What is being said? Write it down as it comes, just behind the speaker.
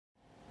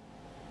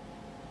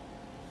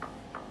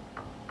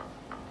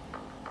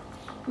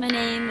My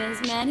name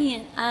is Maddy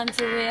and I'm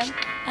for real.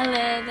 I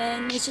live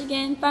in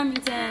Michigan,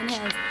 Farmington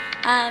Hills.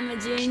 I'm a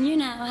junior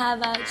now, how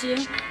about you?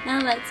 Now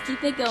let's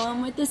keep it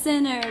going with this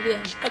interview.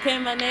 Okay,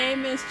 my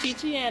name is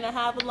ChiChi and I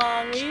have a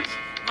long reach.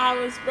 I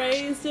was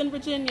raised in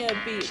Virginia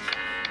Beach.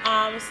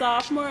 I'm a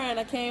sophomore and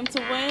I came to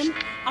win.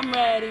 I'm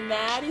ready,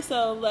 Maddy,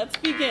 so let's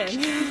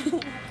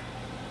begin.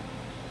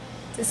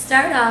 To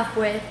start off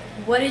with,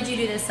 what did you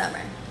do this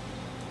summer?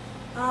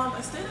 I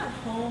stayed at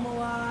home a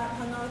lot,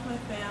 hung out with my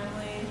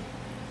family.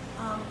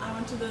 I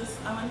went to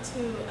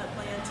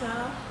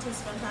Atlanta to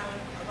spend time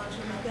with a bunch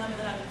of my family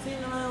that I haven't seen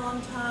in a really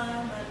long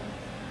time, and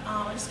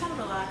I just kind of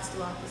relaxed a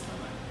lot this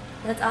summer.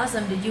 That's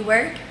awesome. Did you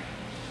work?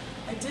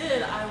 I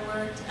did. I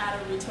worked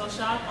at a retail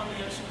shop on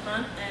the ocean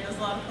front, and it was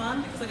a lot of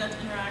fun because I got to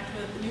interact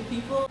with new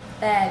people.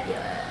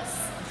 Fabulous.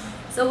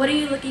 So what are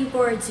you looking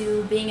forward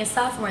to being a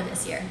sophomore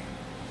this year?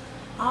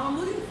 I'm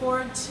looking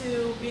forward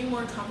to being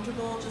more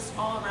comfortable just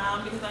all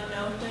around because I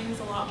know things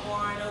a lot more.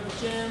 I know the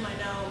gym, I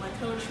know my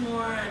coach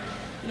more, and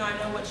I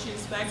know what she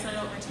expects, and I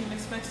know what my team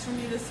expects from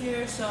me this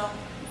year. So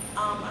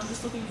I'm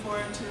just looking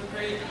forward to a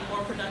great and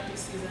more productive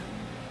season.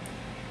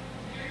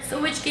 So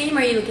which game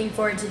are you looking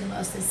forward to the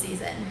most this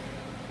season?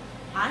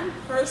 I'm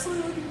personally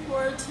looking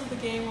forward to the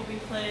game where we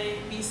play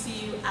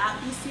VCU at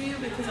VCU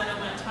because I know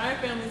my entire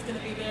family is going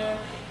to be there,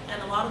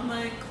 and a lot of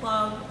my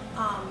club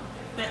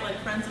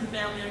friends and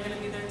family are going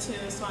to be there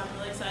too, so I'm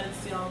really excited to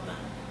see all of them.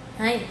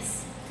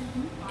 Nice.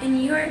 In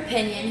your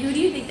opinion, who do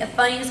you think the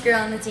funniest girl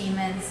on the team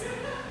is?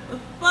 The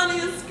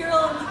funniest girl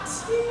on the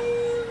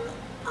team?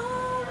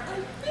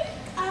 I think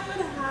I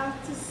would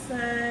have to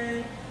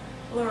say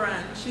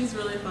Lauren. She's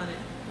really funny.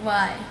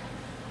 Why?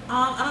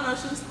 I don't know,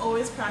 she's just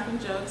always cracking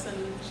jokes and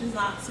she's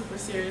not super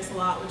serious a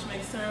lot, which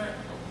makes her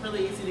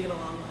really easy to get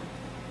along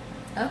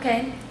with.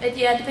 Okay, if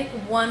you had to pick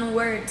one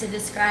word to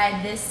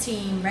describe this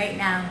team right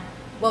now,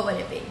 what would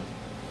it be?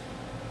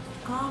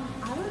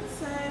 I would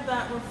say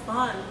that we're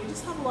fun. We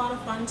just have a lot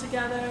of fun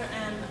together,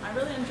 and I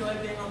really enjoy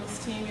being on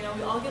this team.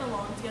 We all get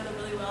along together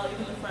really well.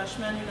 Even the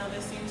freshmen,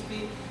 they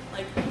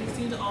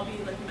seem to all be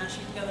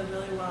meshing together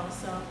really well.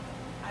 So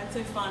I'd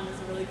say fun is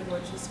a really good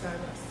word to describe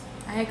us.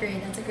 I agree.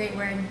 That's a great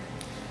word.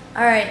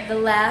 All right, the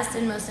last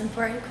and most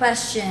important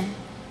question: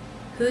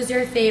 who's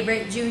your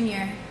favorite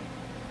junior?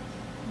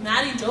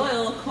 Maddy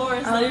Doyle, of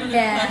course. Oh, not even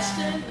yeah. a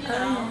question.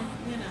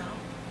 You know.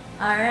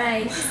 All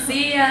right.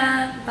 See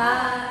ya.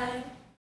 Bye.